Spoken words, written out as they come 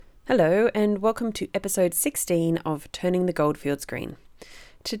Hello and welcome to episode 16 of Turning the Goldfields Green.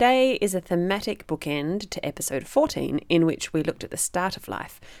 Today is a thematic bookend to episode 14 in which we looked at the start of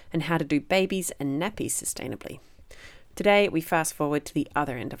life and how to do babies and nappies sustainably. Today we fast forward to the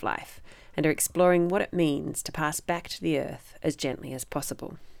other end of life and are exploring what it means to pass back to the earth as gently as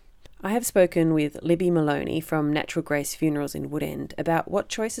possible. I have spoken with Libby Maloney from Natural Grace Funerals in Woodend about what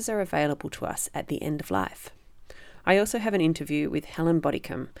choices are available to us at the end of life. I also have an interview with Helen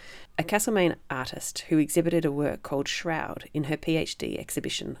Bodicum, a Castlemaine artist who exhibited a work called Shroud in her PhD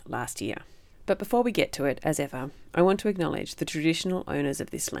exhibition last year. But before we get to it, as ever, I want to acknowledge the traditional owners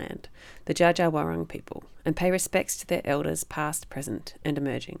of this land, the Dja Dja Wurrung people, and pay respects to their elders past, present and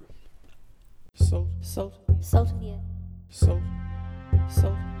emerging. Salt of the earth. Salt.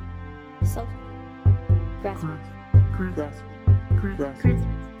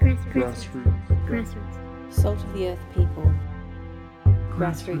 Grassroots. Salt of the earth people.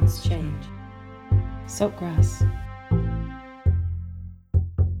 Grassroots change. Saltgrass.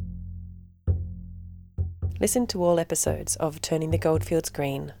 Listen to all episodes of Turning the Goldfields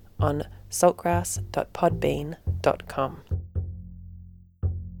Green on saltgrass.podbean.com.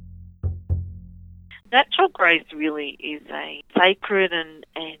 Natural grace really is a sacred and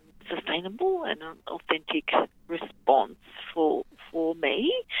sustainable and an authentic response for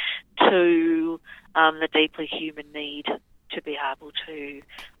me to the deeply human need to be able to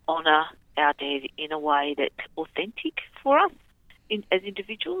honour our dead in a way that's authentic for us as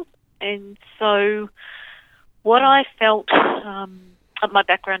individuals. And so what I felt, my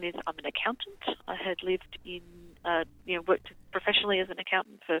background is I'm an accountant. I had lived in, worked professionally as an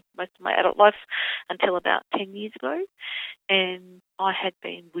accountant for most of my adult life until about 10 years ago. And I had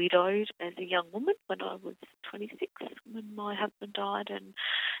been widowed as a young woman when I was 26, when my husband died and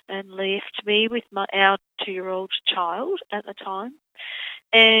left me with our 2-year-old child at the time.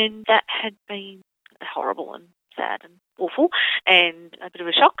 And that had been horrible and sad and awful and a bit of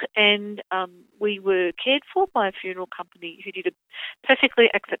a shock. And we were cared for by a funeral company who did a perfectly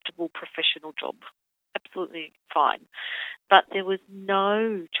acceptable professional job. Absolutely fine. But there was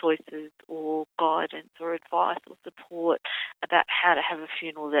no choices or guidance or advice or support about how to have a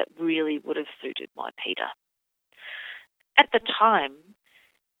funeral that really would have suited my Peter. At the time,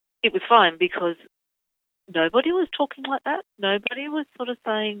 it was fine because nobody was talking like that. Nobody was sort of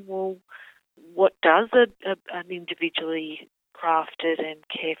saying, well, what does an individually crafted and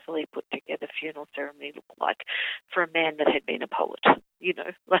carefully put together funeral ceremony look like for a man that had been a poet? You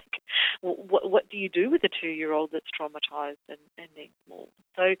know, like, what do you do with a 2-year-old that's traumatised and needs more?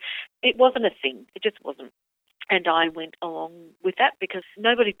 So it wasn't a thing. It just wasn't. And I went along with that because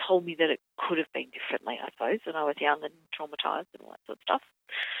nobody told me that it could have been differently, I suppose, when I was young and traumatised and all that sort of stuff.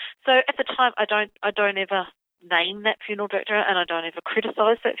 So at the time, I don't ever name that funeral director and I don't ever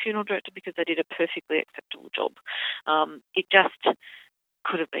criticise that funeral director because they did a perfectly acceptable job. It just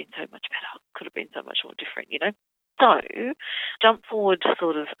could have been so much better, could have been so much more different, you know. So jump forward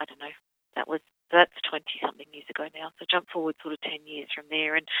sort of, I don't know, that's 20-something years ago now, so jump forward sort of 10 years from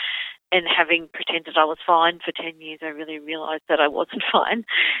there and having pretended I was fine for 10 years, I really realised that I wasn't fine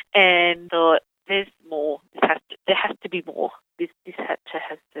and thought there's more, there has to be more. This had to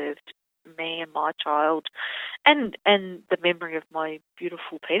have served me and my child and the memory of my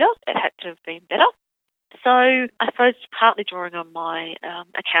beautiful Peter. It had to have been better. So I suppose partly drawing on my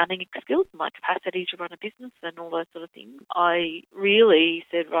accounting skills, my capacity to run a business and all those sort of things, I really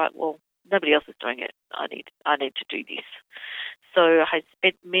said, right, well, nobody else is doing it. I need to do this. So I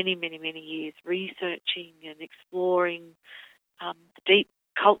spent many, many, many years researching and exploring the deep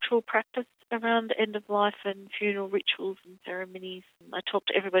cultural practice around end of life and funeral rituals and ceremonies. I talked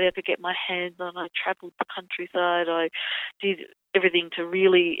to everybody I could get my hands on. I travelled the countryside. I did everything to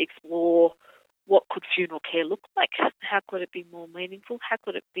really explore what could funeral care look like? How could it be more meaningful? How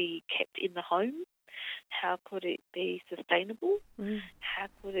could it be kept in the home? How could it be sustainable? How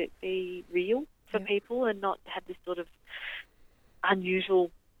could it be real for people and not have this sort of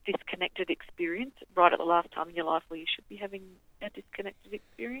unusual disconnected experience right at the last time in your life where you should be having a disconnected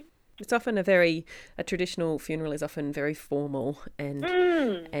experience? It's often a traditional funeral is often very formal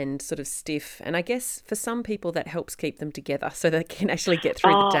and sort of stiff. And I guess for some people that helps keep them together so they can actually get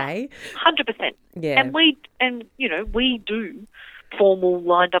through the day. 100%. Yeah. And we do formal,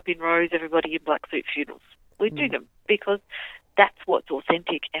 lined up in rows, everybody in black suit funerals. We do them because that's what's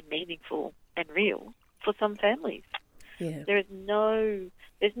authentic and meaningful and real for some families. Yeah. There's no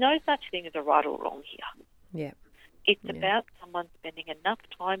such thing as a right or wrong here. Yeah. It's about someone spending enough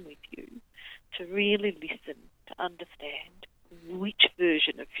time with you to really listen, to understand which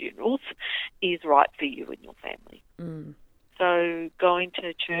version of funerals is right for you and your family. So going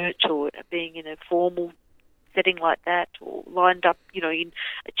to church or being in a formal setting like that, or lined up, in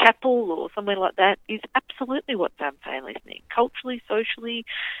a chapel or somewhere like that, is absolutely what some families need. Culturally, socially,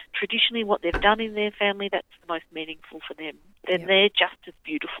 traditionally, what they've done in their family, that's the most meaningful for them. Then they're just as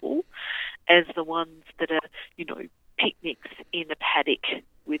beautiful as the ones that are, picnics in a paddock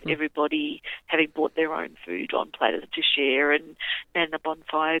with everybody having brought their own food on platters to share and the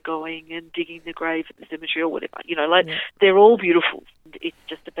bonfire going and digging the grave at the cemetery or whatever. They're all beautiful. It's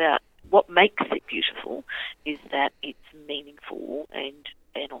just about what makes it beautiful is that it's meaningful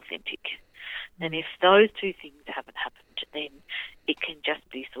and authentic. And if those two things haven't happened, then it can just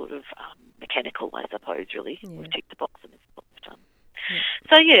be sort of mechanical, I suppose, really. We've ticked the box and it's what we've done.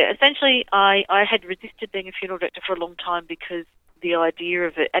 So, essentially I had resisted being a funeral director for a long time because the idea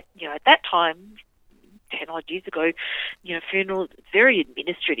of it, at that time, 10 odd years ago, funerals, it's very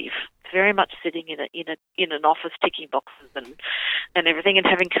administrative. It's very much sitting in an office ticking boxes and everything, and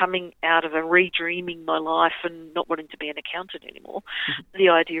having coming out of a redreaming my life and not wanting to be an accountant anymore. The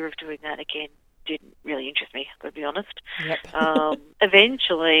idea of doing that again didn't really interest me, to be honest.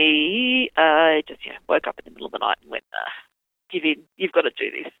 Eventually, I just woke up in the middle of the night and went, give in, you've got to do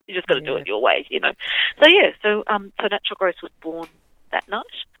this. You just got to do it your way, So Natural Growth was born that night,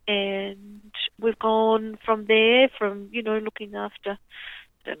 and we've gone from there, from looking after,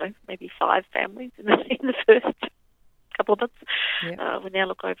 I don't know, maybe 5 families in the first couple of months. We now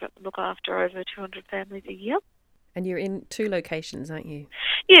look after over 200 families a year. And you're in 2 locations, aren't you?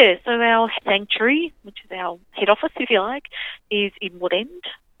 Yeah, so our sanctuary, which is our head office, if you like, is in Woodend,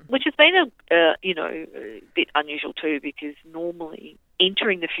 which has been a bit unusual too, because normally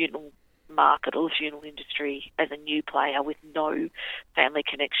entering the funeral market or the funeral industry as a new player with no family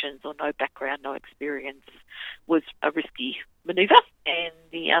connections or no background, no experience, was a risky manoeuvre. And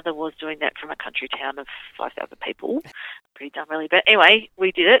the other was doing that from a country town of 5,000 people. Pretty dumb, really. But anyway,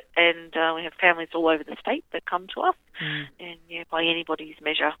 we did it, and we have families all over the state that come to us. And by anybody's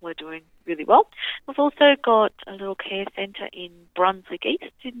measure, we're doing really well. We've also got a little care centre in Brunswick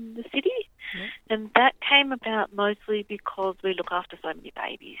East in the city, and that came about mostly because we look after so many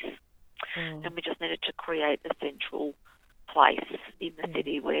babies. And we just needed to create a central place in the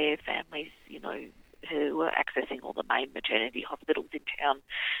city where families, who are accessing all the main maternity hospitals in town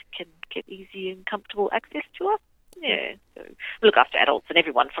can get easy and comfortable access to us. So we look after adults and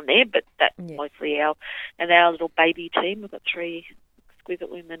everyone from there, but that's mostly our little baby team. We've got 3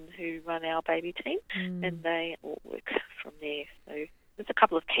 exquisite women who run our baby team, and they all work from there. So there's a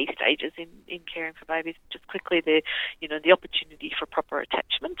couple of key stages in caring for babies. Just quickly, the opportunity for proper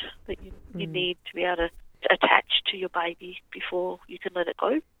attachment that you need to be able to attach to your baby before you can let it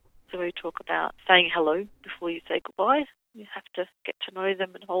go. So we talk about saying hello before you say goodbye. You have to get to know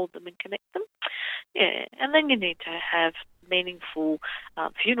them and hold them and connect them. And then you need to have meaningful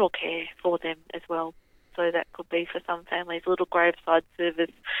funeral care for them as well. So that could be, for some families, a little graveside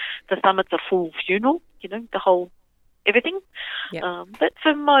service. For some, it's a full funeral, the whole everything. But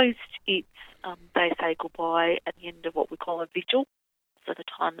for most, it's they say goodbye at the end of what we call a vigil, so the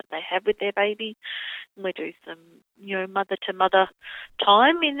time that they have with their baby. And we do some, mother-to-mother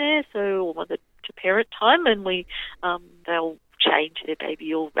time in there, or mother-to-parent time, and they'll change their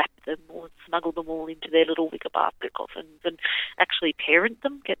baby or wrap them or smuggle them all into their little wicker basket coffins and actually parent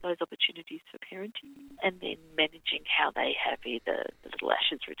them, get those opportunities for parenting, and then managing how they have either the little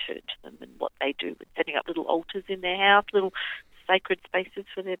ashes returned to them and what they do with setting up little altars in their house, little sacred spaces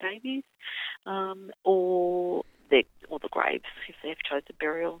for their babies, or the graves if they've chosen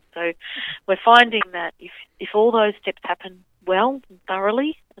burial. So we're finding that if all those steps happen well and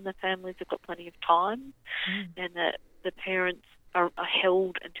thoroughly, and the families have got plenty of time, and that the parents are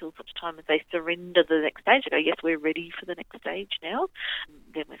held until such time as they surrender the next stage, they go, yes, we're ready for the next stage now,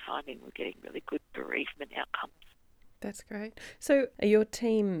 then we're finding we're getting really good bereavement outcomes. That's great. So are your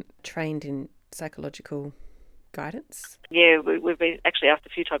team trained in psychological guidance? Yeah, we've been actually asked a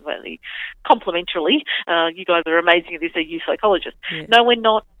few times lately, complimentarily, you guys are amazing at this, are you psychologists? No, we're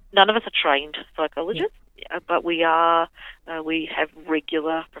not. None of us are trained psychologists. But we are. We have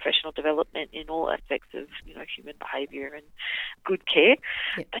regular professional development in all aspects of human behaviour and good care.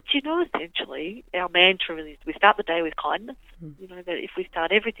 But essentially, our mantra is we start the day with kindness. That if we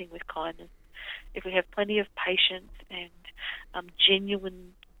start everything with kindness, if we have plenty of patience and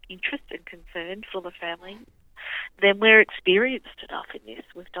genuine interest and concern for the family, then we're experienced enough in this.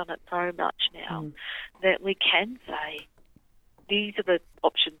 We've done it so much now that we can say, these are the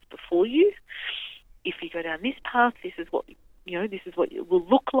options before you. If you go down this path, this is what it will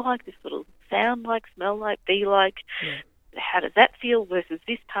look like, this is what it will sound like, smell like, be like. How does that feel versus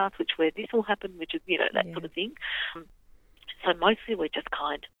this path, where this will happen, which is, that sort of thing. So mostly we're just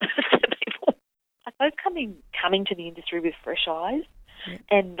kind to people. I suppose coming to the industry with fresh eyes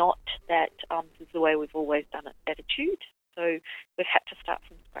and not that this is the way we've always done it attitude. So we've had to start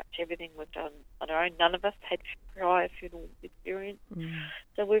from scratch. Everything we've done on our own. None of us had prior funeral experience.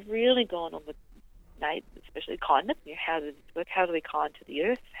 So we've really gone on with, especially kindness. How does this work? How do we kind to the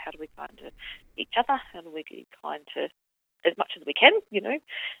earth? How do we kind to each other? How do we be kind to as much as we can,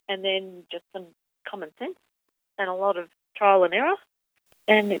 and then just some common sense and a lot of trial and error.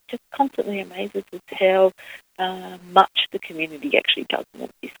 And it just constantly amazes us how much the community actually does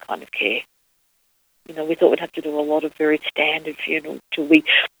want this kind of care. We thought we'd have to do a lot of very standard funerals till we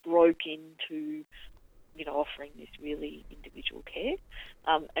broke into, offering this really individual care.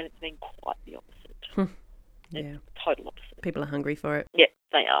 And it's been quite the opposite. It's total opposite. People are hungry for it. Yeah,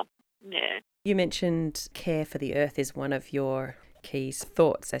 they are. Yeah. You mentioned care for the earth is one of your key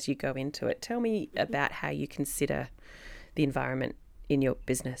thoughts as you go into it. Tell me about how you consider the environment in your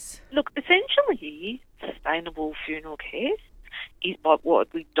business. Look, essentially, sustainable funeral care is by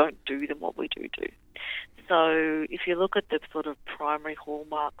what we don't do than what we do. So if you look at the sort of primary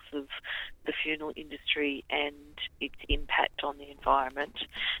hallmarks of the funeral industry and its impact on the environment,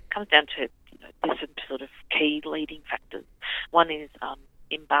 it comes down to there's some sort of key leading factors. One is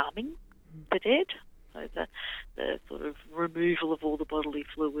embalming the dead, so the sort of removal of all the bodily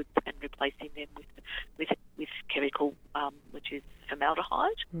fluids and replacing them with chemical, which is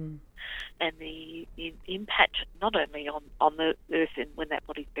formaldehyde. And the impact not only on the earth and when that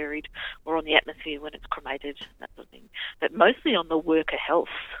body's buried, or on the atmosphere when it's cremated, that sort of thing, but mostly on the worker health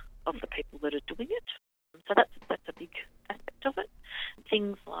of the people that are doing it. So that's a big aspect of it.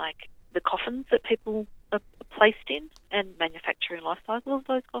 Things like the coffins that people are placed in and manufacturing life cycle of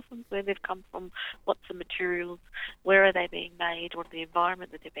those coffins, where they've come from, what's the materials, where are they being made, what the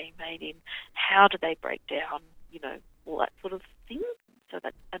environment that they're being made in, how do they break down, all that sort of thing. So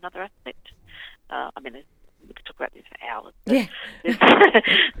that's another aspect. We could talk about this for hours. Yeah.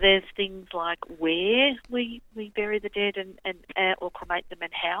 There's things like where we bury the dead and or cremate them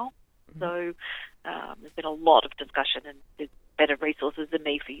and how. So there's been a lot of discussion, and there's better resources than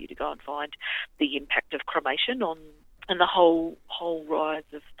me for you to go and find the impact of cremation on and the whole rise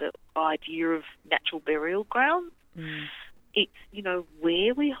of the idea of natural burial grounds. It's,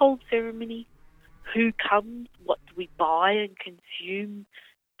 where we hold ceremony, who comes, what do we buy and consume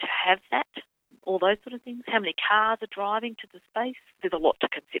to have that, all those sort of things, how many cars are driving to the space. There's a lot to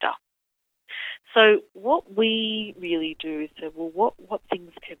consider. So what we really do is say, well, what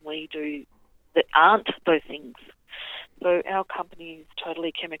things can we do that aren't those things? So our company is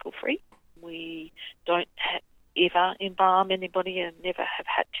totally chemical free. We don't ever embalm anybody and never have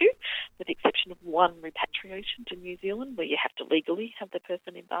had to, with the exception of one repatriation to New Zealand where you have to legally have the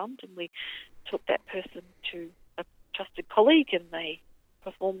person embalmed, and we took that person to a trusted colleague and they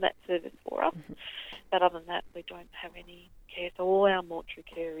performed that service for us. But other than that, we don't have any care. So all our mortuary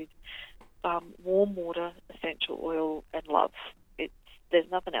care is warm water, essential oil and love. There's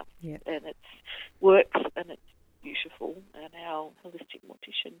nothing else. Yep. And it works and it's beautiful, and our holistic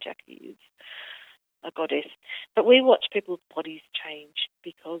mortician, Jackie, is a goddess. But we watch people's bodies change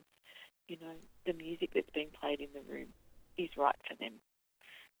because, the music that's being played in the room is right for them.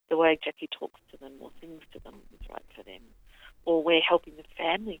 The way Jackie talks to them or sings to them is right for them. Or we're helping the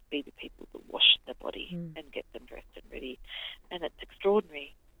family be the people that wash the body and get them dressed and ready. And it's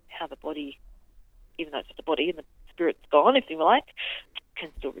extraordinary how the body, even though it's just a body and the spirit's gone, if you like, can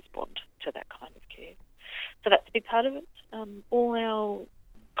still respond to that kind of care. So that's a big part of it. All our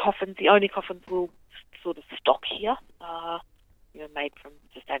coffins, the only coffins we'll sort of stock here are, made from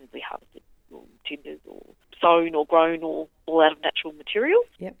sustainably harvested timbers or sewn or grown or all out of natural materials.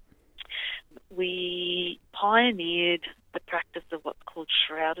 Yep. We pioneered the practice of what's called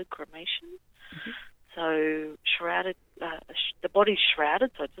shrouded cremation. So shrouded, the body's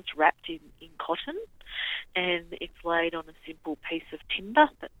shrouded, so it's just wrapped in cotton, and it's laid on a simple piece of timber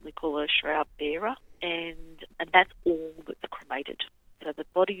that we call a shroud bearer, and that's all that's cremated. So the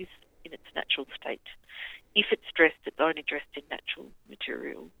body's in its natural state. If it's dressed, it's only dressed in natural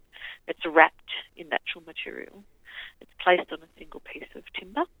material. It's wrapped in natural material. It's placed on a single piece of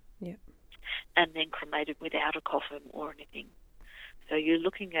timber. Yep. And then cremated without a coffin or anything. So you're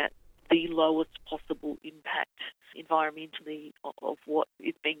looking at the lowest possible impact environmentally of what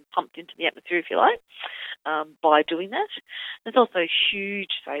is being pumped into the atmosphere, if you like, by doing that. There's also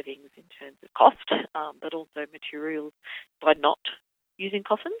huge savings in terms of cost, but also materials by not using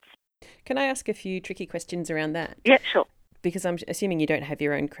coffins. Can I ask a few tricky questions around that? Yeah, sure. Because I'm assuming you don't have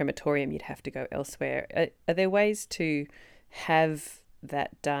your own crematorium, you'd have to go elsewhere. Are there ways to have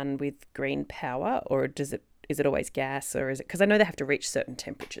that done with green power, or does it it always gas, or is it, because I know they have to reach certain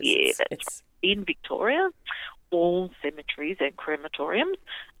temperatures? Yeah, that's in Victoria. All cemeteries and crematoriums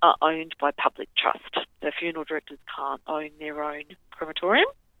are owned by public trust. So funeral directors can't own their own crematorium.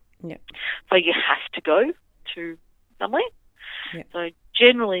 Yeah. So you have to go to somewhere. Yeah. So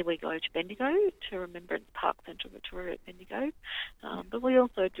generally we go to Bendigo, to Remembrance Park, Central Victoria at Bendigo. But we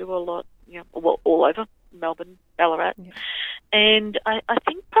also do a lot, all over Melbourne, Ballarat. Yeah. And I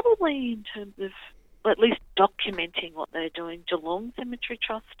think probably in terms of at least documenting what they're doing, Geelong Cemetery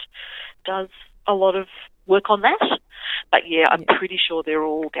Trust does a lot of work on that. But yeah, I'm pretty sure they're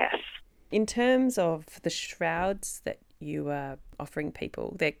all gas. In terms of the shrouds that you are offering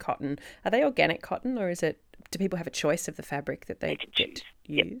people, they're cotton. Are they organic cotton, or do people have a choice of the fabric that they get to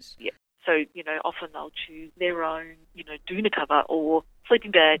use? Yep. So, often they'll choose their own, doona cover or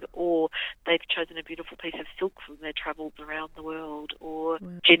sleeping bag, or they've chosen a beautiful piece of silk from their travels around the world, or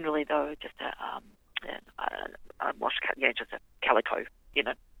generally, though, just a just a calico,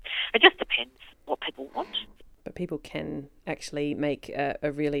 It just depends what people want. But people can actually make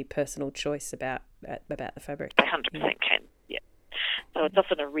a really personal choice about the fabric. They 100% can, yeah. So it's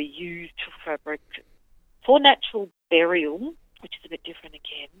often a reused fabric. For natural burial, which is a bit different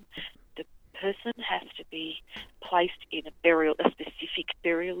again, the person has to be placed in a specific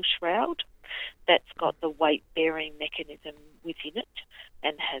burial shroud that's got the weight-bearing mechanism within it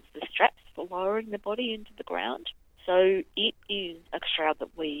and has the straps for lowering the body into the ground. So it is a shroud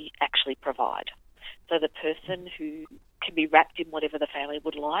that we actually provide. So the person who can be wrapped in whatever the family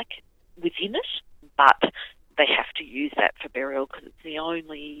would like within it, but they have to use that for burial because it's the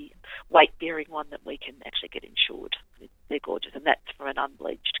only weight-bearing one that we can actually get insured. They're gorgeous, and that's from an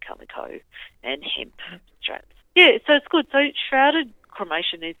unbleached calico and hemp straps. Yeah, so it's good. So shrouded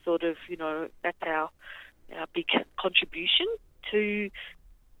cremation is sort of, that's our big contribution to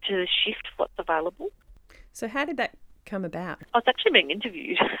shift what's available. So how did that come about? I was actually being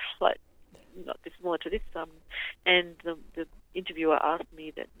interviewed, not dissimilar to this, and the interviewer asked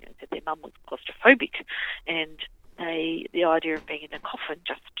me that that their mum was claustrophobic, and the idea of being in a coffin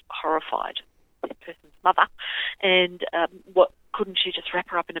just horrified this person's mother, and what couldn't she just wrap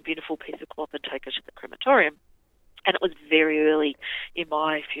her up in a beautiful piece of cloth and take her to the crematorium? And it was very early in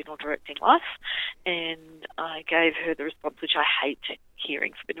my funeral directing life, and I gave her the response, which I hate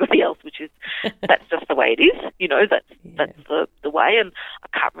hearing from anybody else, which is, that's just the way it is, that's the way, and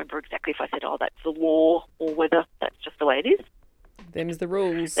I can't remember exactly if I said, that's the law, or whether that's just the way it is. Them's the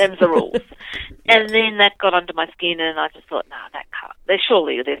rules. Them's the rules. And then that got under my skin, and I just thought, that can't.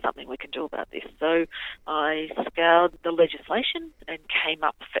 Surely there's something we can do about this. So I scoured the legislation and came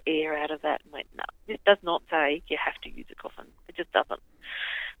up for air out of that and went, no, this does not say you have to use a coffin. It just doesn't.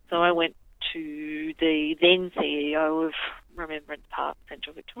 So I went to the then CEO of Remembrance Park,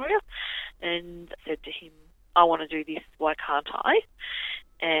 Central Victoria, and said to him, I want to do this, why can't I?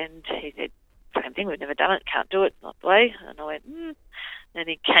 And he said, same thing, we've never done it, can't do it, it's not the way. And I went, And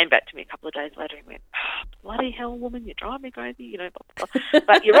he came back to me a couple of days later and went, bloody hell, woman, you drive me crazy, blah, blah, blah.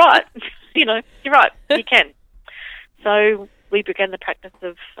 But you're right, you're right, you can. So we began the practice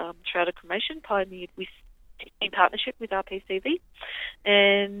of shrouded cremation, pioneered in partnership with RPCV.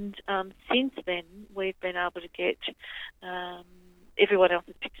 And since then, we've been able to get, everyone else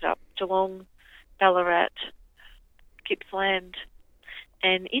has picked it up, Geelong, Ballarat, Gippsland.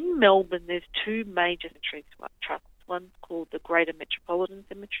 And in Melbourne, there's two major cemetery trusts. One's called the Greater Metropolitan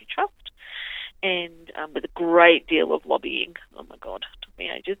Cemetery Trust, and with a great deal of lobbying. Oh, my God, it took me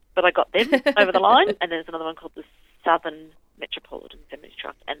ages. But I got them over the line. And there's another one called the Southern Metropolitan Cemetery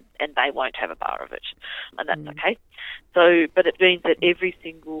Trust, and they won't have a bar of it. And that's okay. So, but it means that every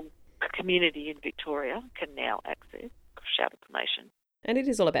single community in Victoria can now access shrouded cremation. And it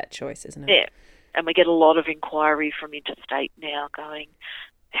is all about choice, isn't it? Yeah. And we get a lot of inquiry from interstate now going,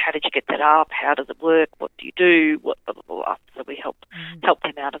 how did you get that up? How does it work? What do you do? What blah, blah, blah. So we help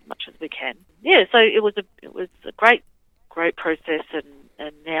them out as much as we can. Yeah, so it was a great process,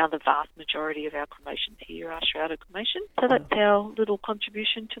 and now the vast majority of our cremations here are shrouded cremation. So that's our little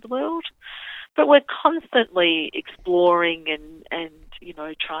contribution to the world. But we're constantly exploring and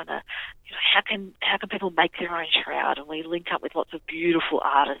trying to, how can people make their own shroud? And we link up with lots of beautiful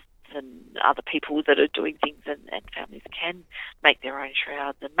artists and other people that are doing things, and families can make their own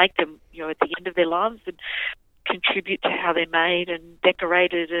shrouds and make them, at the end of their lives, and contribute to how they're made and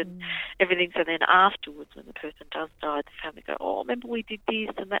decorated and everything. So then afterwards, when the person does die, the family go, oh, remember we did this,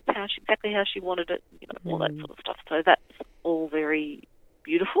 and that's exactly how she wanted it, all that sort of stuff. So that's all very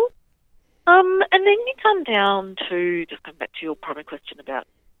beautiful. And then you come down to, just come back to your primary question about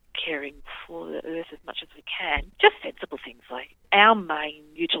caring for the earth as much as we can. Just sensible things like our main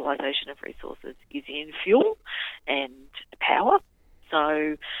utilisation of resources is in fuel and power.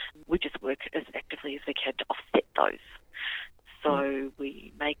 So we just work as actively as we can to offset those. So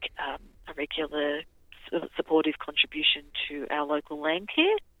we make a regular supportive contribution to our local land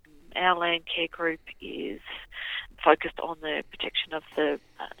care. Our land care group is focused on the protection of the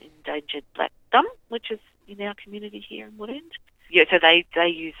endangered black gum, which is in our community here in Woodend. Yeah, so they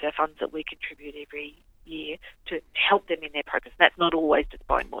use the funds that we contribute every year to help them in their progress. That's not always just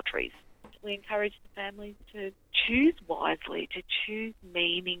buying more trees. We encourage the families to choose wisely, to choose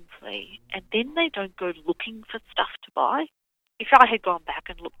meaningfully, and then they don't go looking for stuff to buy. If I had gone back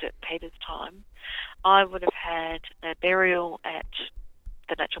and looked at Peter's time, I would have had a burial at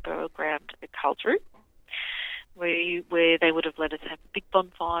the Natural Burial Ground at Carlsruhe, where they would have let us have a big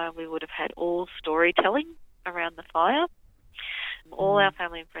bonfire. We would have had all storytelling around the fire. All our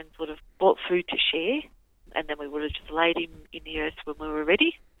family and friends would have bought food to share, and then we would have just laid him in the earth when we were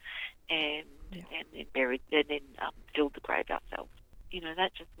ready, and then buried, and then filled the grave ourselves. You know,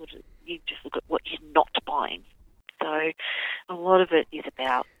 that just would have, you just look at what you're not buying. So a lot of it is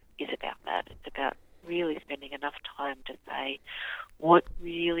about that. It's about really spending enough time to say what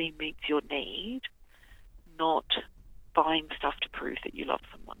really meets your need, not buying stuff to prove that you love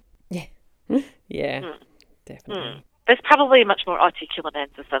someone. Yeah, definitely. There's probably a much more articulate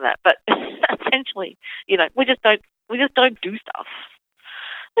answer than that, but essentially, you know, we just don't do stuff.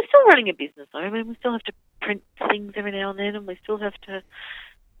 We're still running a business, though. I mean, we still have to print things every now and then, and we still have to.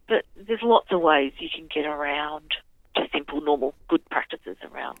 But there's lots of ways you can get around just simple, normal, good practices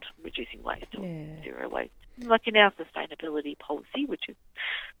around reducing waste or zero waste. Like in our sustainability policy, which is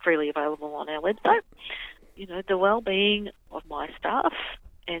freely available on our website, you know, the well-being of my staff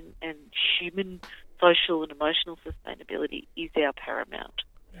and human, social and emotional sustainability is our paramount.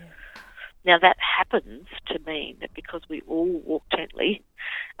 Now, that happens to mean that because we all walk gently,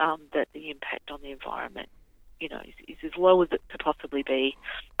 that the impact on the environment, you know, is as low as it could possibly be.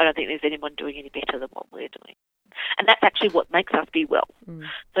 I don't think there's anyone doing any better than what we're doing. And that's actually what makes us be well.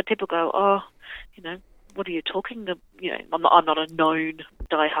 So people go, oh, you know, what are you talking about? You know, I'm not a known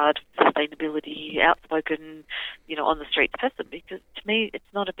diehard sustainability, outspoken, you know, on the streets person, because to me it's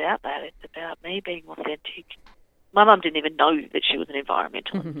not about that. It's about me being authentic. My mum didn't even know that she was an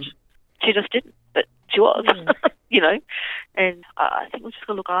environmentalist. She just didn't, but she was, you know. And I think we've just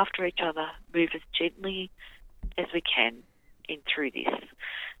got to look after each other, move as gently as we can through this,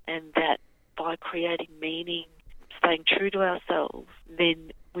 and that by creating meaning, staying true to ourselves,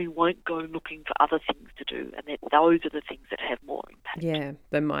 then we won't go looking for other things to do, and that those are the things that have more impact. Yeah,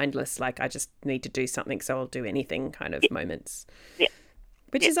 the mindless, like, I just need to do something, so I'll do anything kind of moments. Yeah.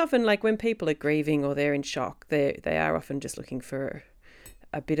 Which is often like when people are grieving or they're in shock, they are often just looking for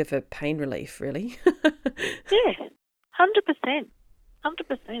a bit of a pain relief, really. Yeah, 100%.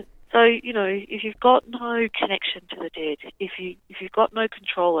 100%. So, you know, if you've got no connection to the dead, if you've got no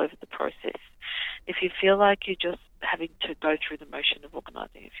control over the process, if you feel like you're just having to go through the motion of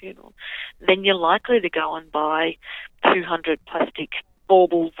organising a funeral, then you're likely to go and buy 200 plastic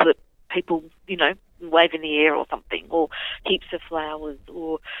baubles that people, you know, wave in the air or something, or heaps of flowers,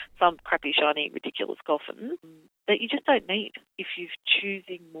 or some crappy, shiny, ridiculous coffin that you just don't need if you're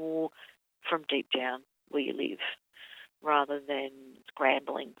choosing more from deep down where you live, rather than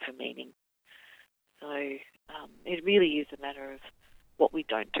scrambling for meaning. So it really is a matter of what we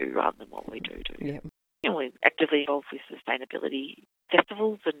don't do rather than what we do. Yeah. You know, we're actively involved with sustainability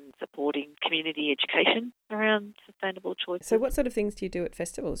festivals and supporting community education around sustainable choices. So what sort of things do you do at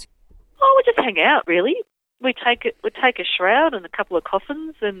festivals? Oh, we just hang out, really. We take a shroud and a couple of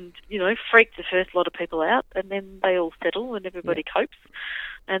coffins and, you know, freak the first lot of people out, and then they all settle and everybody copes,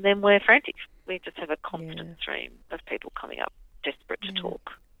 and then we're frantic. We just have a constant stream of people coming up desperate to talk.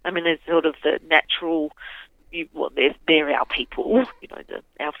 I mean, there's sort of the natural, they're our people, you know,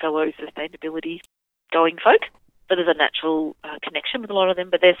 our fellow sustainability going folk. So there's a natural connection with a lot of them,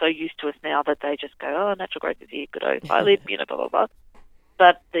 but they're so used to us now that they just go, oh, natural growth is here, good old I live, you know, blah, blah, blah.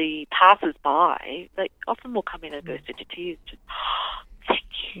 But the passers-by, they often will come in and burst into tears. Just, oh,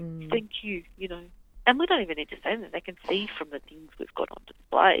 thank you, you know. And we don't even need to say that. They can see from the things we've got on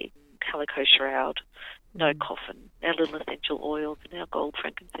display. Calico shroud, no coffin, our little essential oils, and our gold,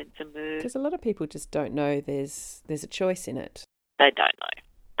 frankincense and myrrh. Because a lot of people just don't know there's a choice in it. They don't know.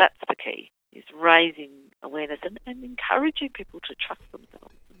 That's the key, is raising awareness and encouraging people to trust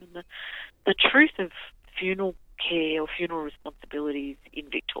themselves. I mean, the truth of funeral care or funeral responsibilities in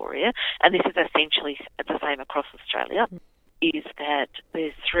Victoria, and this is essentially the same across Australia, is that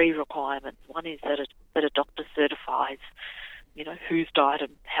there's 3 requirements. One is that a doctor certifies, you know, who's died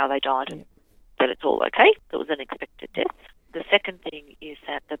and how they died, and that it's all okay. It was an expected death. The second thing is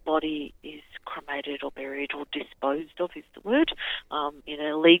that the body is cremated or buried or disposed of, is the word, in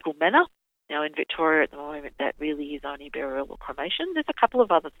a legal manner. Now, in Victoria at the moment, that really is only burial or cremation. There's a couple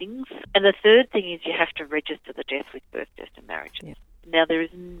of other things. And the third thing is you have to register the death with birth, death and marriage. Yeah. Now, there is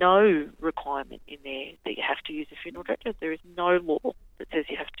no requirement in there that you have to use a funeral director. There is no law that says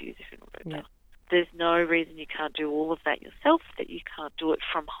you have to use a funeral director. Yeah. There's no reason you can't do all of that yourself, that you can't do it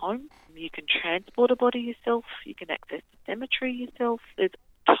from home. You can transport a body yourself. You can access the cemetery yourself. There's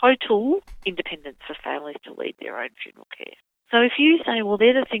total independence for families to lead their own funeral care. So if you say, well,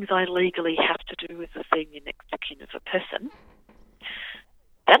 they're the things I legally have to do as a senior next of kin of a person,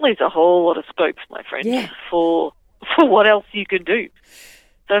 that leaves a whole lot of scope, my friend, for what else you can do.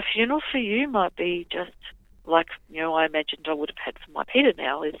 So a funeral for you might be just like, I imagined I would have had for my Peter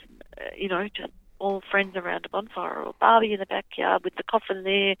now is, just all friends around a bonfire or a barbie in the backyard with the coffin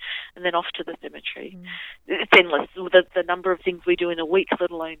there and then off to the cemetery. It's endless. The number of things we do in a week,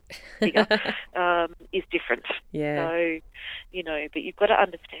 let alone bigger, is different. Yeah. So, but you've got to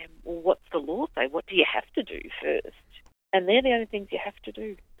understand, well, what's the law say? What do you have to do first? And they're the only things you have to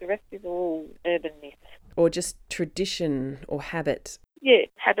do. The rest is all urban myth. Or just tradition or habit. Yeah,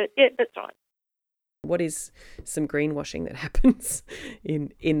 habit. Yeah, that's right. What is some greenwashing that happens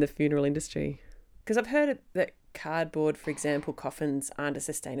in the funeral industry? Because I've heard that cardboard, for example, coffins aren't as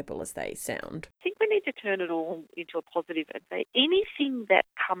sustainable as they sound. I think we need to turn it all into a positive and say anything that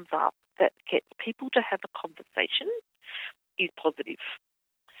comes up that gets people to have a conversation is positive.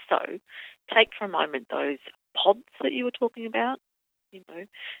 So take for a moment those pods that you were talking about,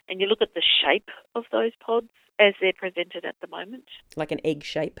 and you look at the shape of those pods as they're presented at the moment. Like an egg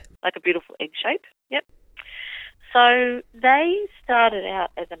shape. Like a beautiful egg shape, yep. So they started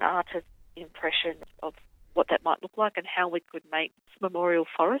out as an artist's impression of what that might look like and how we could make memorial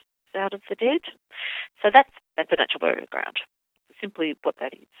forests out of the dead. So that's a natural burial ground, simply what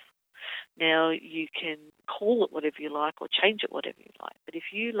that is. Now, you can call it whatever you like or change it whatever you like, but if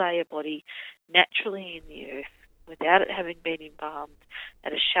you lay a body naturally in the earth without it having been embalmed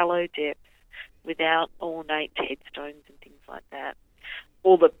at a shallow depth, without ornate headstones and things like that,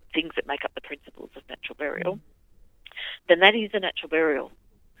 all the things that make up the principles of natural burial, then that is a natural burial.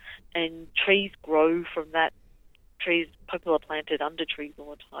 And trees grow from that. People are planted under trees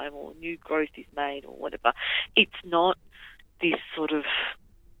all the time, or new growth is made or whatever. It's not this sort of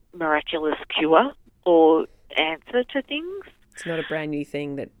miraculous cure or answer to things. It's not a brand new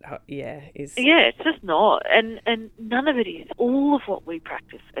thing that, is... Yeah, it's just not. And none of it is. All of what we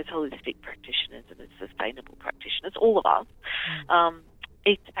practice as holistic practitioners and as sustainable practitioners, all of us,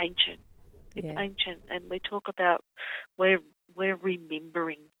 it's ancient. It's ancient. And we talk about we're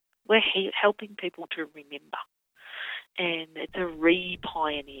remembering. We're helping people to remember. And it's a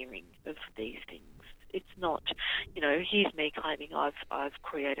re-pioneering of these things. It's not, here's me claiming I've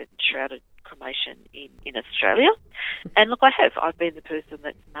created shrouded cremation in Australia. And look, I've been the person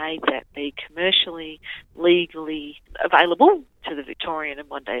that's made that be commercially, legally available to the Victorian, and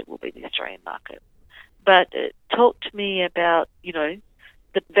one day it will be the Australian market. But talk to me about, the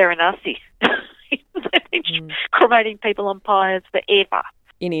Varanasi. They've been cremating people on pyres forever.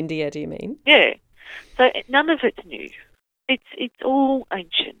 In India, do you mean? Yeah. So none of it's new. It's all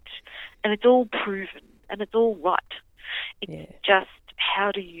ancient, and it's all proven, and it's all right. It's just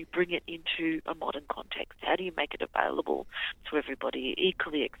how do you bring it into a modern context? How do you make it available to everybody,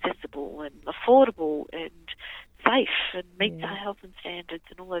 equally accessible and affordable and safe and meet the health and standards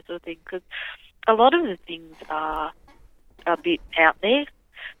and all those sort of things? Because a lot of the things are a bit out there.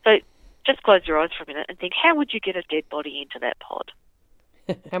 So just close your eyes for a minute and think, how would you get a dead body into that pod?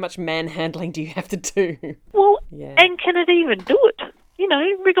 How much manhandling do you have to do? Well, and can it even do it?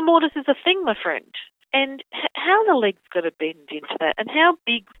 Rigor mortis is a thing, my friend. And how the leg's got to bend into that, and how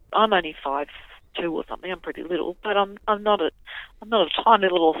big? I'm only 5'2" or something. I'm pretty little, but I'm not a tiny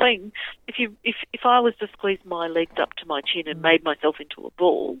little thing. If I was to squeeze my legs up to my chin and made myself into a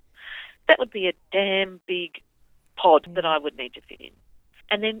ball, that would be a damn big pod that I would need to fit in.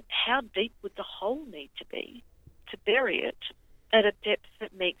 And then how deep would the hole need to be to bury it at a depth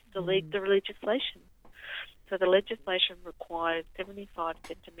that meets the legislation? So the legislation requires 75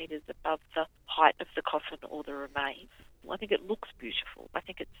 centimetres above the height of the coffin or the remains. I think it looks beautiful. I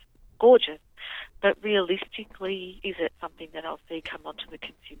think it's gorgeous. But realistically, is it something that I'll see come onto the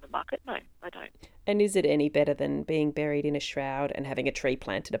consumer market? No, I don't. And is it any better than being buried in a shroud and having a tree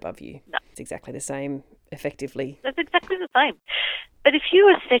planted above you? No. It's exactly the same, effectively. That's exactly the same. But if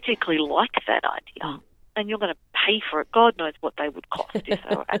you aesthetically like that idea, and you're going to pay for it, God knows what they would cost if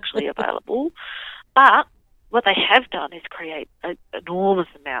they were actually available. But what they have done is create an enormous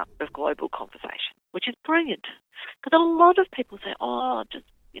amount of global conversation, which is brilliant. Because a lot of people say, oh, just,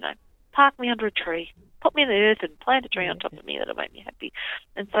 park me under a tree, put me in the earth and plant a tree on top of me, that'll make me happy.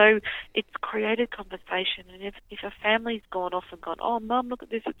 And so it's created conversation. And if a family's gone off and gone, oh, Mum, look at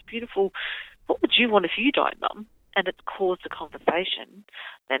this, it's beautiful. What would you want if you died, Mum? And it's caused a conversation,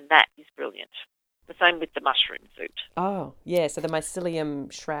 then that is brilliant. The same with the mushroom suit. Oh, yeah, so the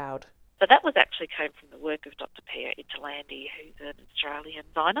mycelium shroud. So that was actually came from the work of Dr. Pia Interlandi, who's an Australian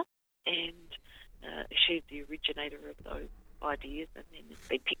designer, and she's the originator of those ideas, and then it's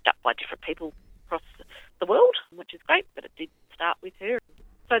been picked up by different people across the world, which is great, but it did start with her.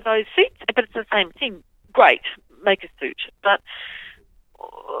 So those suits, but it's the same thing. Great, make a suit. But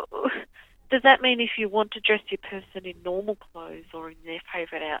does that mean if you want to dress your person in normal clothes or in their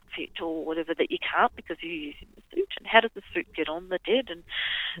favourite outfit or whatever that you can't because you're using the suit? And how does the suit get on the dead?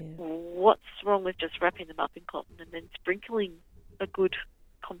 And what's wrong with just wrapping them up in cotton and then sprinkling a good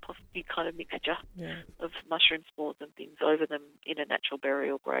composty kind of mixture of mushroom spores and things over them in a natural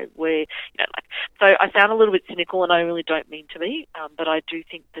burial grave where, so I sound a little bit cynical and I really don't mean to be, but I do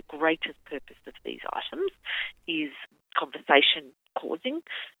think the greatest purpose of these items is conversation causing,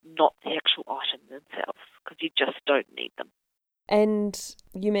 not the actual items themselves, because you just don't need them. And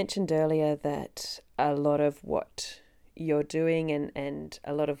you mentioned earlier that a lot of what you're doing and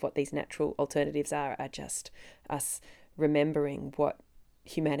a lot of what these natural alternatives are just us remembering what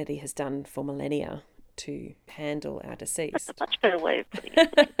humanity has done for millennia to handle our deceased. That's a much better way of putting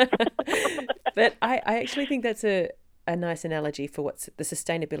it. But I actually think that's a nice analogy for what the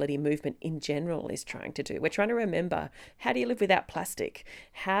sustainability movement in general is trying to do. We're trying to remember, how do you live without plastic?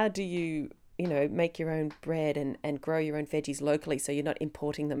 How do you make your own bread and grow your own veggies locally so you're not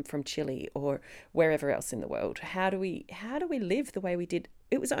importing them from Chile or wherever else in the world? How do we live the way we did?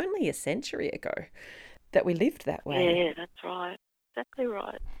 It was only a century ago that we lived that way. Yeah, that's right. Exactly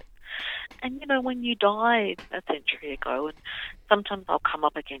right. And, when you died a century ago, and sometimes I'll come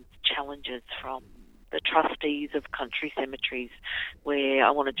up against challenges from the trustees of country cemeteries where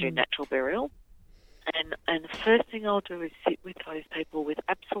I want to do natural burial. And the first thing I'll do is sit with those people with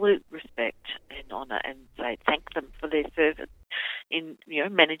absolute respect and honour and say thank them for their service in,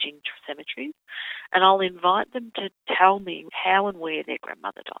 managing cemeteries. And I'll invite them to tell me how and where their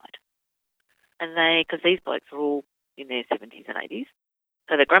grandmother died. And because these blokes are all in their 70s and 80s,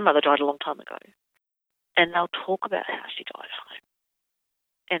 so their grandmother died a long time ago. And they'll talk about how she died at home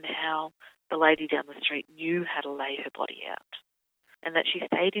and how the lady down the street knew how to lay her body out and that she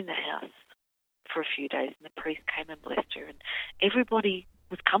stayed in the house for a few days and the priest came and blessed her and everybody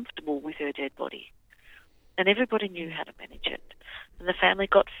was comfortable with her dead body and everybody knew how to manage it. And the family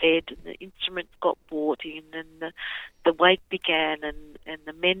got fed and the instruments got brought in and the wake began and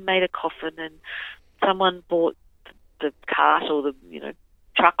the men made a coffin and someone bought the cart or the,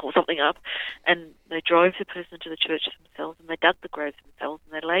 truck or something up and they drove the person to the church themselves and they dug the grave themselves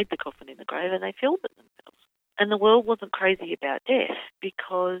and they laid the coffin in the grave and they filled it themselves. And the world wasn't crazy about death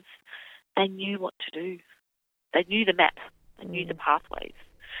because they knew what to do. They knew the map. They knew the pathways.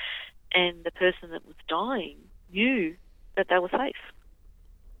 And the person that was dying knew that they were safe.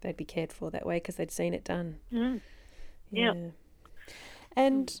 They'd be cared for that way because they'd seen it done. Yeah.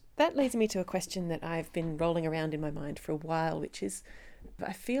 And that leads me to a question that I've been rolling around in my mind for a while, which is,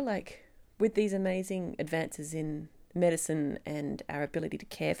 I feel like with these amazing advances in medicine and our ability to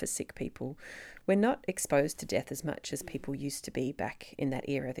care for sick people, we're not exposed to death as much as people used to be back in that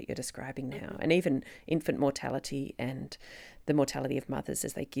era that you're describing now. And even infant mortality and the mortality of mothers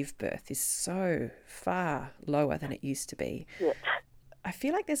as they give birth is so far lower than it used to be. Yeah. I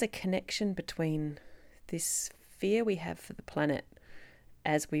feel like there's a connection between this fear we have for the planet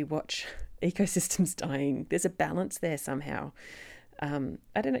as we watch ecosystems dying. There's a balance there somehow. I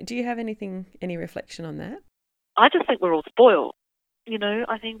don't know. Do you have any reflection on that? I just think we're all spoiled.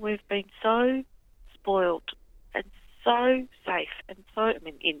 I think we've been so spoiled and so safe and so,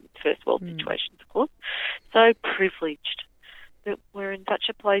 in first world situations, of course, so privileged that we're in such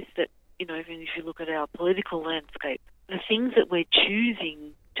a place that, even if you look at our political landscape, the things that we're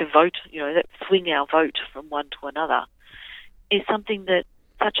choosing to vote, that swing our vote from one to another, is something that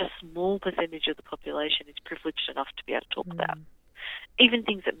such a small percentage of the population is privileged enough to be able to talk about. Even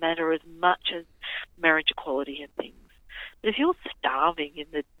things that matter as much as marriage equality and things. But if you're starving in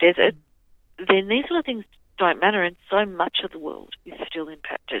the desert, then these sort of things don't matter, and so much of the world is still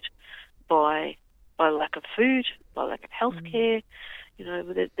impacted by lack of food, by lack of health care.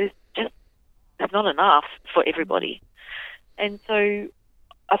 There's not enough for everybody. And so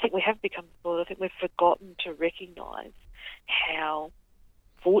I think we have become spoiled. I think we've forgotten to recognise how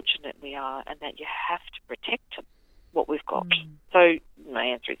fortunate fortunate we are, and that you have to protect what we've got. So my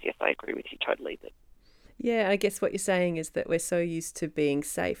answer is yes, I agree with you totally. Yeah, I guess what you're saying is that we're so used to being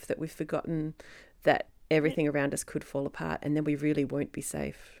safe that we've forgotten that everything around us could fall apart, and then we really won't be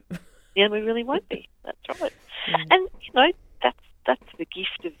safe. Yeah, we really won't be. That's right. And that's the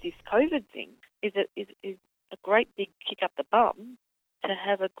gift of this COVID thing. Is a great big kick up the bum to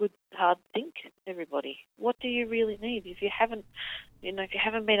have a good hard think. Everybody, what do you really need? If you haven't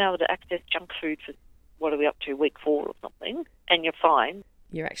been able to access junk food for, what are we up to, week 4 or something, and you're fine.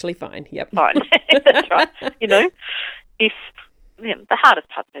 You're actually fine. Yep. Fine. That's right. If the hardest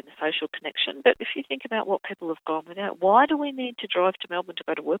part's been the social connection, but if you think about what people have gone without, why do we need to drive to Melbourne to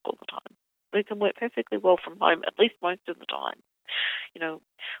go to work all the time? We can work perfectly well from home, at least most of the time.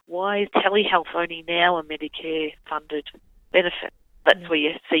 Why is telehealth only now a Medicare-funded benefit? That's where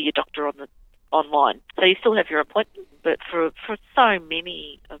you see your doctor online. So you still have your appointment, but for so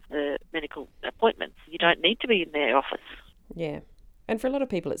many of the medical appointments, you don't need to be in their office. Yeah. And for a lot of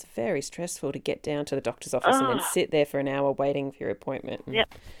people, it's very stressful to get down to the doctor's office and then sit there for an hour waiting for your appointment.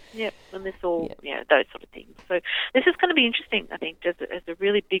 Yep. And this all, those sort of things. So this is going to be interesting, I think, as a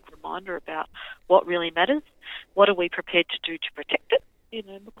really big reminder about what really matters. What are we prepared to do to protect it?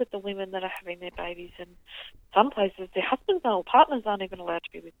 Look at the women that are having their babies, and some places their husbands or partners aren't even allowed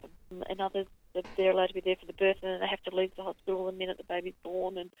to be with them, and others they're allowed to be there for the birth, and then they have to leave the hospital the minute the baby's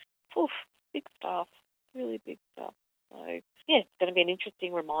born, and big stuff, really big stuff. So it's going to be an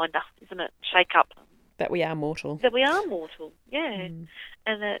interesting reminder, isn't it? Shake up. That we are mortal. And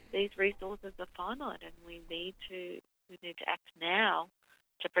that these resources are finite, and we need to act now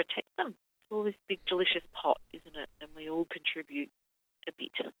to protect them. It's all this big delicious pot, isn't it? And we all contribute a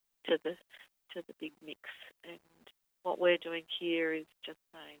bit to the big mix. And what we're doing here is just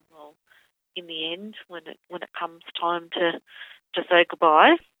saying, well, in the end, when it comes time to say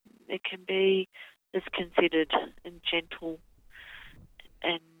goodbye, it can be as considered and gentle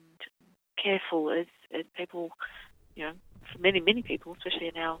and careful as people, for many, many people, especially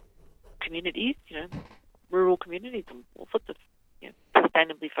in our communities, rural communities and all sorts of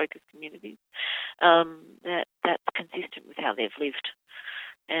sustainably focused communities, that's consistent with how they've lived.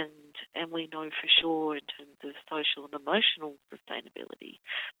 And we know for sure in terms of social and emotional sustainability,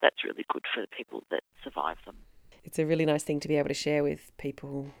 that's really good for the people that survive them. It's a really nice thing to be able to share with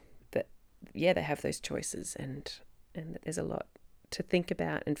people that, they have those choices and that there's a lot to think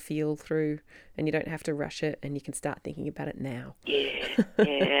about and feel through, and you don't have to rush it, and you can start thinking about it now.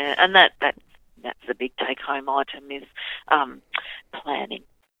 Yeah, and that's the big take-home item is planning.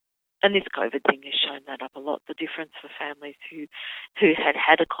 And this COVID thing has shown that up a lot, the difference for families who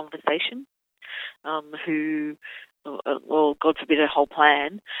had a conversation, or God forbid a whole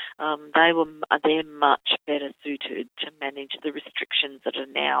plan, they're much better suited to manage the restrictions that are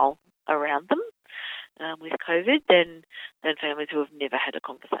now around them with COVID than families who have never had a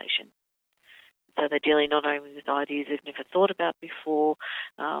conversation. So they're dealing not only with ideas they've never thought about before,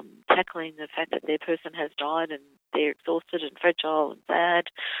 tackling the fact that their person has died and they're exhausted and fragile and sad,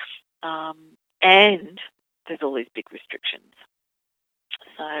 and there's all these big restrictions.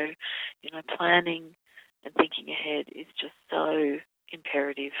 So, planning and thinking ahead is just so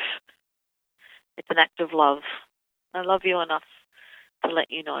imperative. It's an act of love. I love you enough to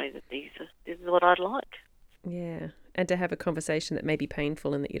let you know that this is what I'd like. Yeah, and to have a conversation that may be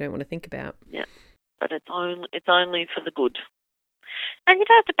painful and that you don't want to think about. Yeah, but it's only for the good. And you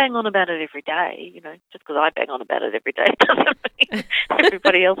don't have to bang on about it every day, just because I bang on about it every day doesn't mean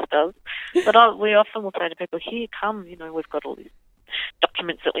everybody else does. But we often will say to people, here, come, we've got all these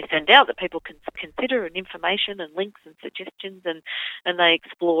documents that we send out that people can consider, and information and links and suggestions, and they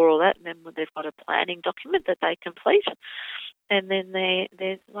explore all that, and then they've got a planning document that they complete, and then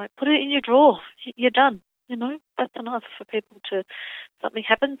there's like, put it in your drawer, you're done. That's enough for people to, something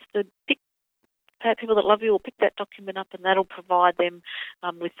happens, to pick people that love you will pick that document up, and that'll provide them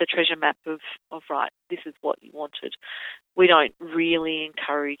with the treasure map of right, this is what you wanted. We don't really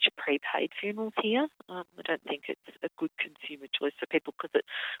encourage prepaid funerals here. I don't think it's a good consumer choice for people because it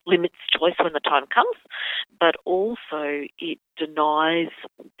limits choice when the time comes, but also it denies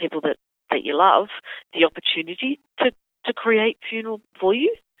people that you love the opportunity to create funeral for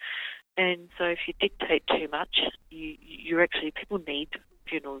you. And so if you dictate too much, you're actually, people need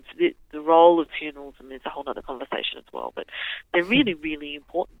funerals. The role of funerals, and there's a whole other conversation as well, but they're really, really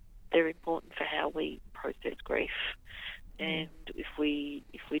important. They're important for how we process grief. And if we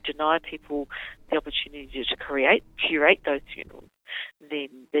deny people the opportunity to curate those funerals,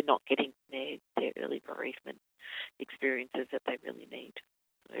 then they're not getting their early bereavement experiences that they really need.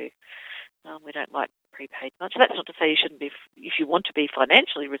 So we don't like prepaid much. That's not to say you shouldn't be, if you want to be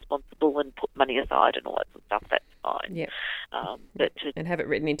financially responsible and put money aside and all that sort of stuff, that's fine. Yep. And have it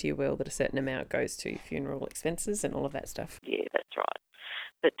written into your will that a certain amount goes to funeral expenses and all of that stuff. Yeah, that's right.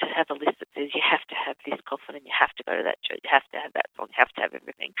 But to have a list that says you have to have this coffin and you have to go to that church, you have to have that song, you have to have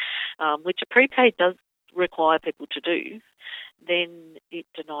everything, which a prepaid does require people to do, then it's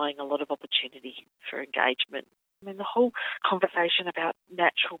denying a lot of opportunity for engagement. I mean, the whole conversation about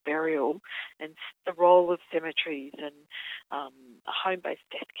natural burial and the role of cemeteries and home-based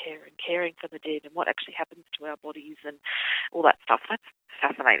death care and caring for the dead and what actually happens to our bodies and all that stuff, that's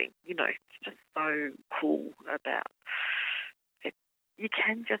fascinating. You know, it's just so cool about it. You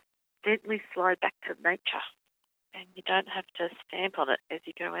can just gently slide back to nature and you don't have to stamp on it as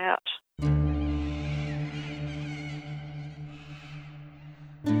you go out.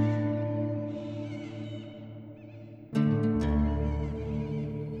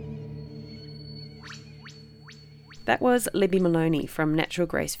 That was Libby Maloney from Natural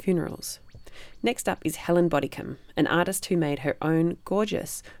Grace Funerals. Next up is Helen Bodicum, an artist who made her own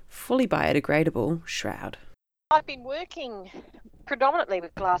gorgeous, fully biodegradable shroud. I've been working predominantly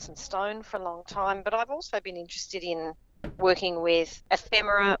with glass and stone for a long time, but I've also been interested in working with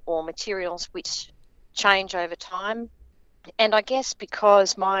ephemera or materials which change over time. And I guess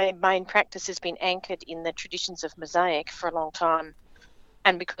because my main practice has been anchored in the traditions of mosaic for a long time,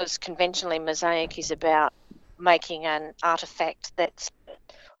 and because conventionally mosaic is about making an artefact that's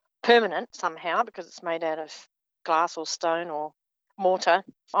permanent somehow because it's made out of glass or stone or mortar,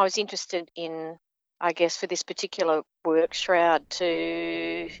 I was interested in, I guess, for this particular work shroud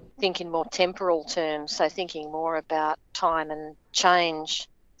to think in more temporal terms, so thinking more about time and change.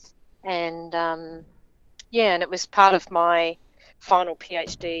 And and it was part of my final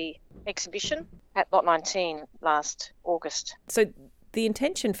PhD exhibition at Lot 19 last August. So the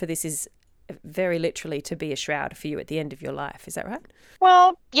intention for this is very literally to be a shroud for you at the end of your life, is that right?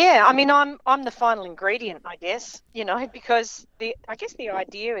 Well, yeah, I mean, I'm the final ingredient, I guess, because I guess the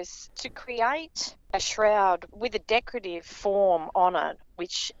idea is to create a shroud with a decorative form on it,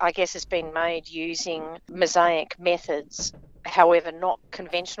 which I guess has been made using mosaic methods, however, not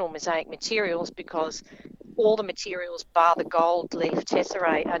conventional mosaic materials, because all the materials bar the gold leaf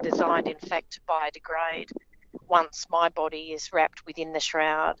tesserae are designed, in fact, to biodegrade once my body is wrapped within the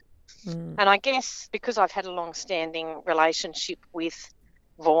shroud. And I guess because I've had a long-standing relationship with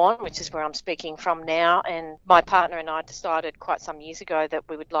Vaughan, which is where I'm speaking from now, and my partner and I decided quite some years ago that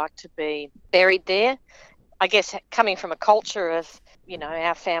we would like to be buried there. I guess coming from a culture of,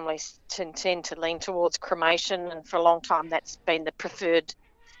 our families tend to lean towards cremation, and for a long time that's been the preferred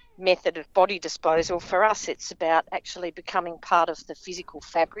method of body disposal. For us, it's about actually becoming part of the physical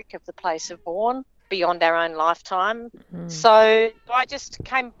fabric of the place of Vaughan beyond our own lifetime. So I just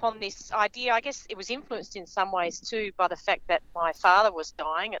came upon this idea. I guess it was influenced in some ways too by the fact that my father was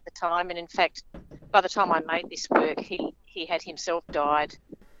dying at the time, and in fact by the time I made this work he had himself died.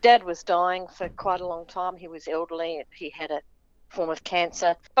 Dad was dying for quite a long time. He was elderly, he had a form of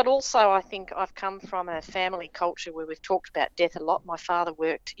cancer, but also I think I've come from a family culture where we've talked about death a lot. My father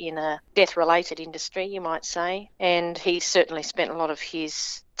worked in a death-related industry, you might say, and he certainly spent a lot of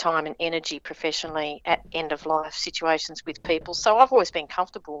his time and energy professionally at end-of-life situations with people. So I've always been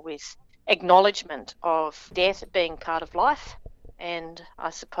comfortable with acknowledgement of death being part of life, and I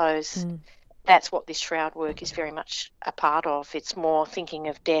suppose that's what this shroud work is very much a part of. It's more thinking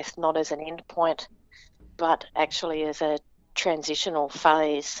of death not as an end point, but actually as a transitional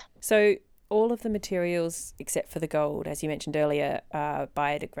phase. So all of the materials except for the gold, as you mentioned earlier, are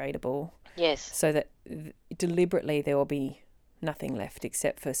biodegradable. Yes. So that deliberately there will be nothing left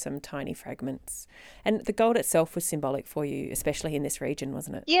except for some tiny fragments. And the gold itself was symbolic for you, especially in this region,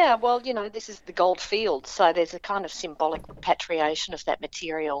 wasn't it? Yeah, well, this is the gold field, so there's a kind of symbolic repatriation of that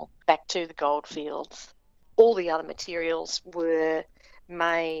material back to the gold fields. All the other materials were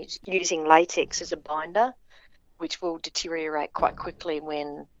made using latex as a binder, which will deteriorate quite quickly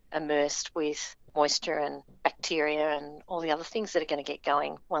when immersed with moisture and bacteria and all the other things that are going to get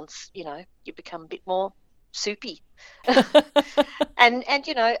going once, you become a bit more soupy. and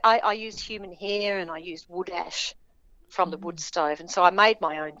I used human hair and I used wood ash from the wood stove, and so I made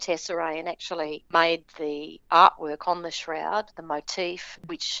my own tesserae and actually made the artwork on the shroud, the motif,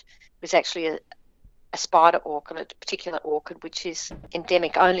 which was actually a spider orchid, a particular orchid which is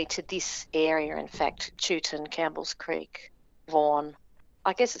endemic only to this area, in fact, Chewton, Campbell's Creek, Vaughan.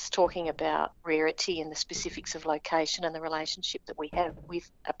 I guess it's talking about rarity and the specifics of location and the relationship that we have with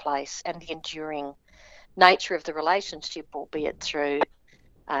a place and the enduring nature of the relationship, albeit through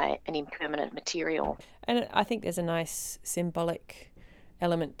an impermanent material. And I think there's a nice symbolic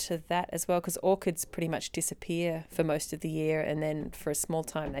element to that as well, because orchids pretty much disappear for most of the year, and then for a small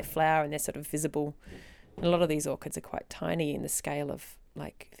time they flower and they're sort of visible. And a lot of these orchids are quite tiny in the scale of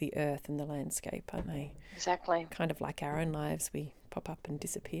like the earth and the landscape, aren't they? Exactly. Kind of like our own lives, we pop up and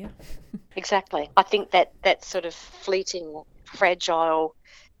disappear. Exactly. I think that sort of fleeting, fragile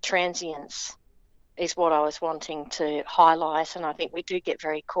transience is what I was wanting to highlight, and I think we do get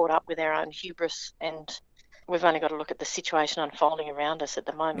very caught up with our own hubris, and we've only got to look at the situation unfolding around us at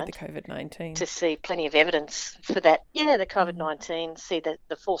the moment With the COVID-19. to see plenty of evidence for that. Yeah, the COVID-19, see the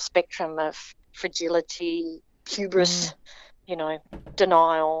full spectrum of fragility, hubris,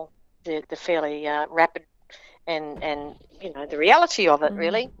 denial, the fairly rapid and the reality of it,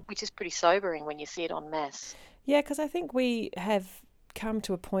 really, which is pretty sobering when you see it en masse. Yeah, because I think we have come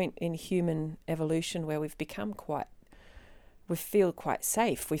to a point in human evolution where we feel quite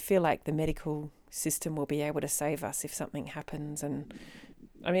safe. We feel like the medical system will be able to save us if something happens. And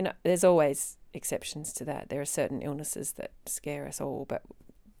I mean, there's always exceptions to that. There are certain illnesses that scare us all, but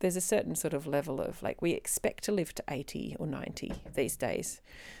there's a certain sort of level of like, we expect to live to 80 or 90 these days.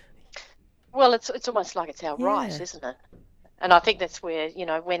 Well, it's almost like it's our right, isn't it? And I think that's where,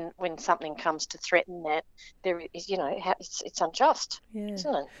 when something comes to threaten that, there is, it's unjust,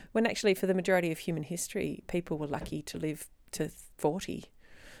 isn't it? When actually, for the majority of human history, people were lucky to live to 40.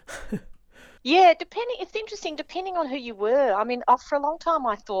 Yeah, it's interesting, depending on who you were. I mean, for a long time,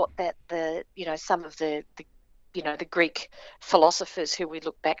 I thought that some of the Greek philosophers who we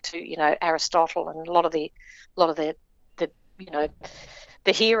look back to, Aristotle and a lot of the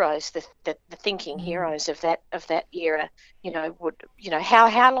the heroes, the thinking heroes of that era,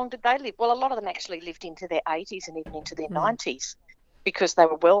 how long did they live? Well, a lot of them actually lived into their 80s and even into their 90s because they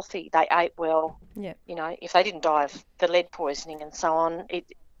were wealthy, they ate well. Yeah. If they didn't die of the lead poisoning and so on,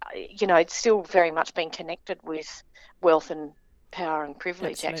 it's still very much been connected with wealth and power and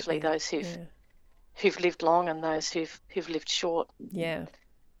privilege. Absolutely. Actually, those who've lived long and those who've lived short. Yeah.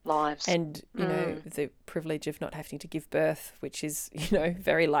 Lives. And, the privilege of not having to give birth, which is,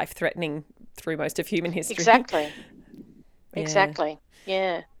 very life-threatening through most of human history. Exactly.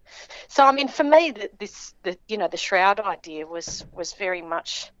 Yeah. So, I mean, for me, the shroud idea was very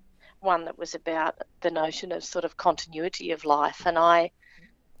much one that was about the notion of sort of continuity of life. And I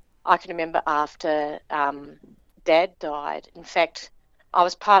can remember after Dad died, in fact, I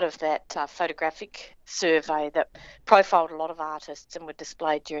was part of that photographic survey that profiled a lot of artists and were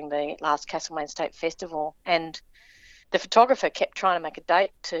displayed during the last Castlemaine State Festival. And the photographer kept trying to make a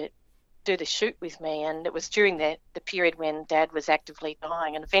date to do the shoot with me. And it was during the period when Dad was actively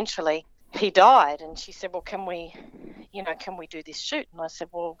dying. And eventually he died. And she said, well, can we do this shoot? And I said,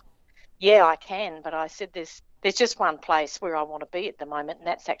 well, yeah, I can. But I said, there's just one place where I want to be at the moment, and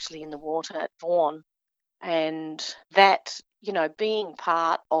that's actually in the water at Vaughan. And that, being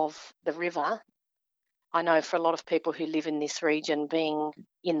part of the river, I know for a lot of people who live in this region, being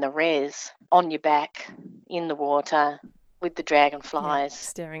in the res, on your back, in the water, with the dragonflies.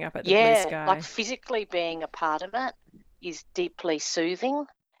 Staring up at the blue sky. Like physically being a part of it is deeply soothing,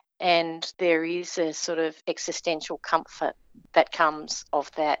 and there is a sort of existential comfort that comes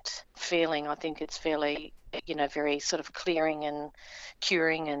of that feeling. I think it's fairly, very sort of clearing and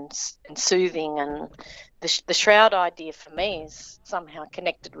curing and soothing. And the shroud idea for me is somehow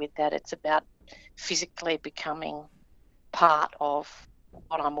connected with that. It's about physically becoming part of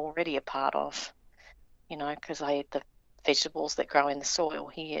what I'm already a part of, because I eat the vegetables that grow in the soil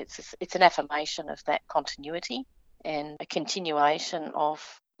here. It's an affirmation of that continuity and a continuation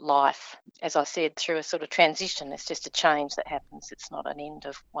of life, as I said, through a sort of transition. It's just a change that happens. It's not an end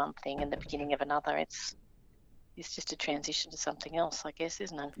of one thing and the beginning of another. It's just a transition to something else, I guess,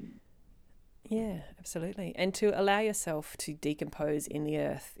 isn't it? Yeah, absolutely. And to allow yourself to decompose in the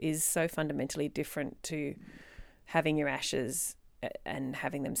earth is so fundamentally different to having your ashes and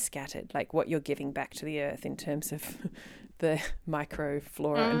having them scattered, like what you're giving back to the earth in terms of the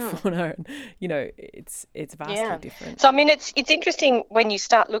microflora and fauna. It's vastly different. So, I mean, it's interesting when you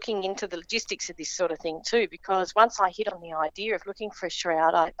start looking into the logistics of this sort of thing too, because once I hit on the idea of looking for a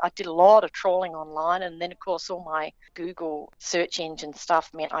shroud, I did a lot of trawling online, and then, of course, all my Google search engine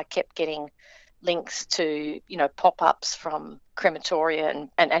stuff meant I kept getting links to, pop-ups from crematoria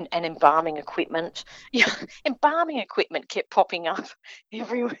and embalming equipment. Embalming equipment kept popping up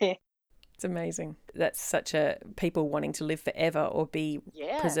everywhere. It's amazing. That's such a people wanting to live forever or be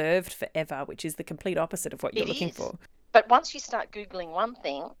preserved forever, which is the complete opposite of what you're looking for. But once you start Googling one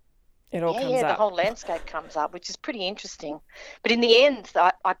thing, it all comes up. The whole landscape comes up, which is pretty interesting. But in the end,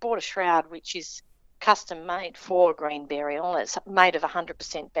 I bought a shroud which is custom made for green burial. It's made of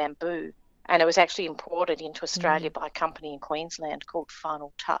 100% bamboo. And it was actually imported into Australia by a company in Queensland called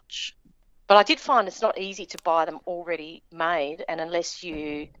Final Touch. But I did find it's not easy to buy them already made, and unless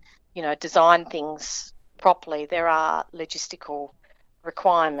you design things properly, there are logistical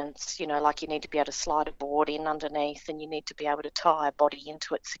requirements, like you need to be able to slide a board in underneath, and you need to be able to tie a body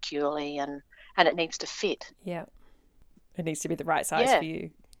into it securely, and it needs to fit. Yeah. It needs to be the right size for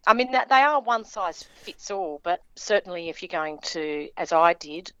you. I mean, they are one size fits all, but certainly if you're going to, as I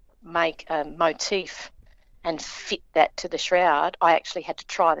did, make a motif and fit that to the shroud, I actually had to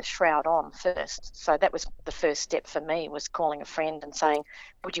try the shroud on first. So that was the first step for me, was calling a friend and saying,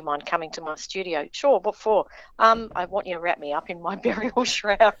 would you mind coming to my studio? Sure, what for? I want you to wrap me up in my burial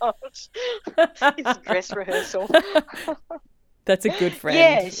shroud. It's a dress rehearsal. That's a good friend.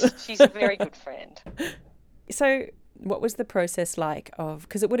 Yes, she's a very good friend. So what was the process like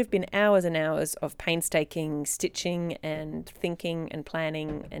because it would have been hours and hours of painstaking stitching and thinking and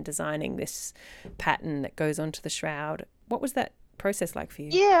planning and designing this pattern that goes onto the shroud. What was that process like for you?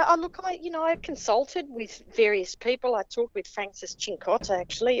 Yeah, I consulted with various people. I talked with Francis Cincotta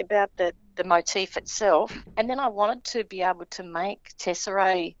actually about the motif itself, and then I wanted to be able to make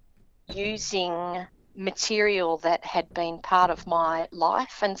tesserae using material that had been part of my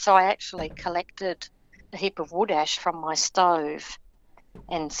life, and so I actually collected a heap of wood ash from my stove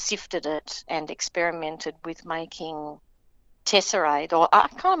and sifted it and experimented with making tesserae, or I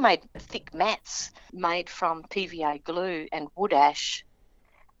kind of made thick mats made from PVA glue and wood ash,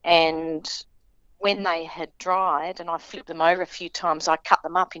 and when they had dried and I flipped them over a few times, I cut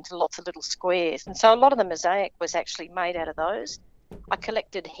them up into lots of little squares, and so a lot of the mosaic was actually made out of those. I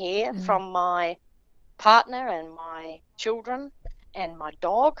collected hair from my partner and my children and my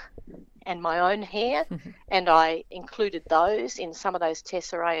dog and my own hair, and I included those in some of those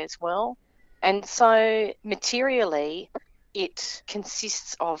tesserae as well. And so materially it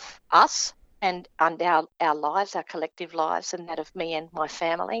consists of us and our lives, our collective lives, and that of me and my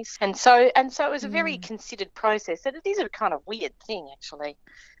families. And so it was a very considered process. And it is a kind of weird thing actually,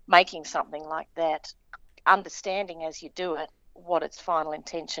 making something like that, understanding as you do it what its final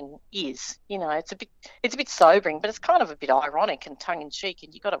intention is. It's a bit sobering, but it's kind of a bit ironic and tongue-in-cheek,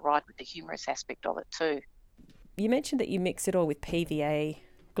 and you've got to ride with the humorous aspect of it too. You mentioned that you mix it all with PVA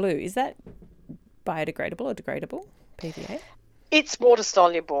glue. Is that biodegradable or degradable, PVA? It's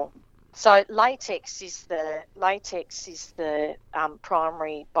water-soluble. So latex is the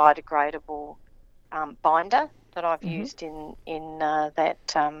primary biodegradable binder that I've used in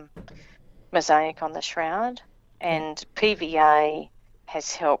that mosaic on the shroud. And PVA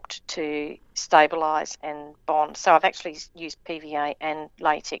has helped to stabilise and bond. So I've actually used PVA and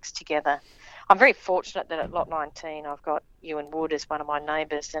latex together. I'm very fortunate that at Lot 19 I've got Ewan Wood as one of my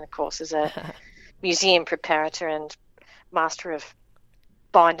neighbours, and of course as a museum preparator and master of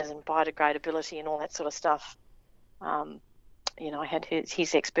binders and biodegradability and all that sort of stuff. I had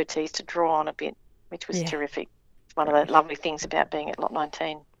his expertise to draw on a bit, which was terrific. It's one of the lovely things about being at Lot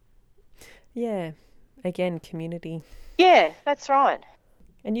 19. Yeah. Again, community. Yeah, that's right.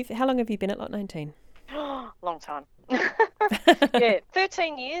 And how long have you been at Lot 19? Long time.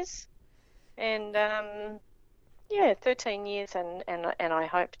 13 years. And 13 years, and I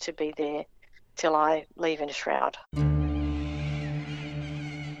hope to be there till I leave in a shroud.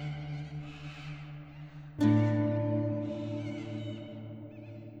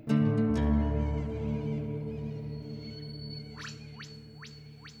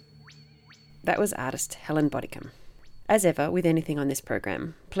 That was artist Helen Bodicum. As ever, with anything on this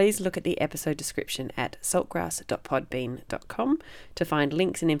program, please look at the episode description at saltgrass.podbean.com to find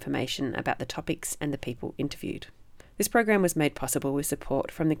links and information about the topics and the people interviewed. This program was made possible with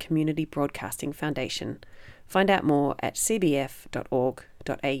support from the Community Broadcasting Foundation. Find out more at cbf.org.au.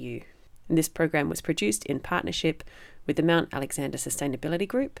 And this program was produced in partnership with the Mount Alexander Sustainability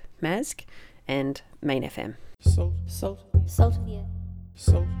Group, MASG, and Main FM. Salt of the earth.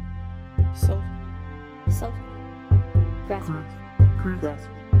 Salt. Grassroots.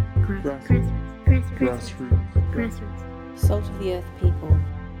 Salt of the earth people.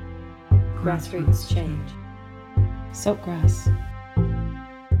 Grassroots change. Saltgrass.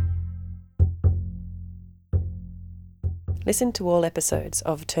 Listen to all episodes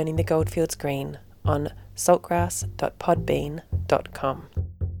of Turning the Goldfields Green on saltgrass.podbean.com.